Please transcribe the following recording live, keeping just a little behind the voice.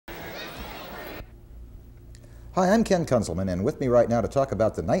Hi, I'm Ken Kunzleman, and with me right now to talk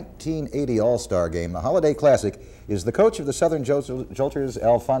about the 1980 All Star Game, the Holiday Classic, is the coach of the Southern Jolters,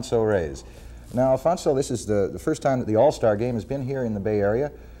 Alfonso Reyes. Now, Alfonso, this is the first time that the All Star Game has been here in the Bay Area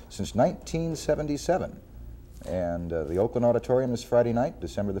since 1977. And the Oakland Auditorium this Friday night,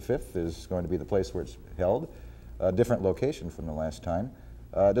 December the 5th, is going to be the place where it's held. A different location from the last time.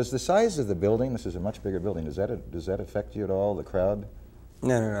 Does the size of the building, this is a much bigger building, does that affect you at all, the crowd?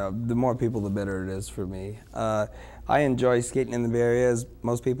 No. The more people, the better it is for me. I enjoy skating in the Bay Area. As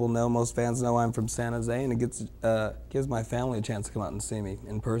most people know, most fans know, I'm from San Jose, and it gives my family a chance to come out and see me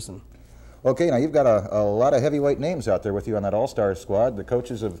in person. Okay, now you've got a lot of heavyweight names out there with you on that All-Star squad. The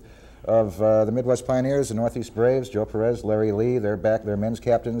coaches of the Midwest Pioneers, the Northeast Braves, Joe Perez, Larry Lee, they're back, they're men's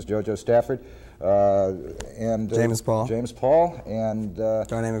captains, JoJo Stafford, and James Paul, and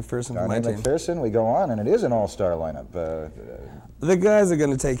Darnay McPherson from my team. McPherson. We go on, and it is an all-star lineup. The guys are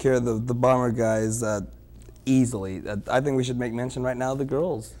going to take care of the Bomber guys easily. I think we should make mention right now of the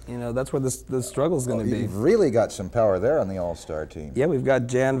girls. You know, that's where the struggle is going to be. You've really got some power there on the all-star team. Yeah, we've got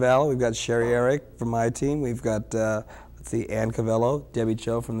Jan Val, we've got Sherry Eric from my team, we've got let's see, Ann Cavello, Debbie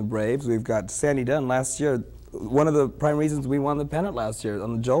Cho from the Braves, we've got Sandy Dunn. Last year, one of the prime reasons we won the pennant last year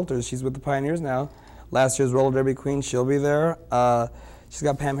on the Jolters, she's with the Pioneers now. Last year's roller derby queen, she'll be there. She's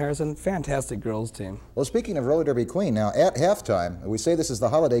got Pam Harrison, fantastic girls team. Well, speaking of roller derby queen, now at halftime, we say this is the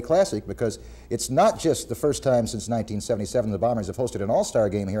Holiday Classic because it's not just the first time since 1977 the Bombers have hosted an all-star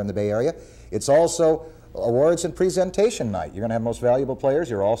game here in the Bay Area. It's also awards and presentation night. You're going to have most valuable players,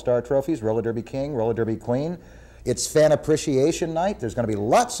 your all-star trophies, roller derby king, roller derby queen. It's fan appreciation night. There's going to be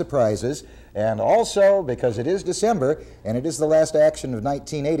lots of prizes. And also, because it is December, and it is the last action of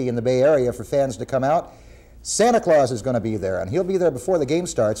 1980 in the Bay Area for fans to come out, Santa Claus is going to be there, and he'll be there before the game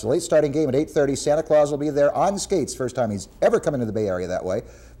starts. The late starting game at 8:30. Santa Claus will be there on skates. First time he's ever come into the Bay Area that way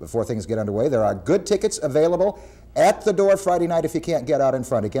before things get underway. There are good tickets available at the door Friday night if you can't get out in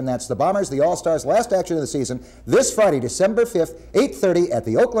front. Again, that's the Bombers, the All-Stars, last action of the season, this Friday, December 5th, 8:30 at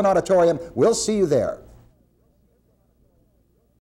the Oakland Auditorium. We'll see you there.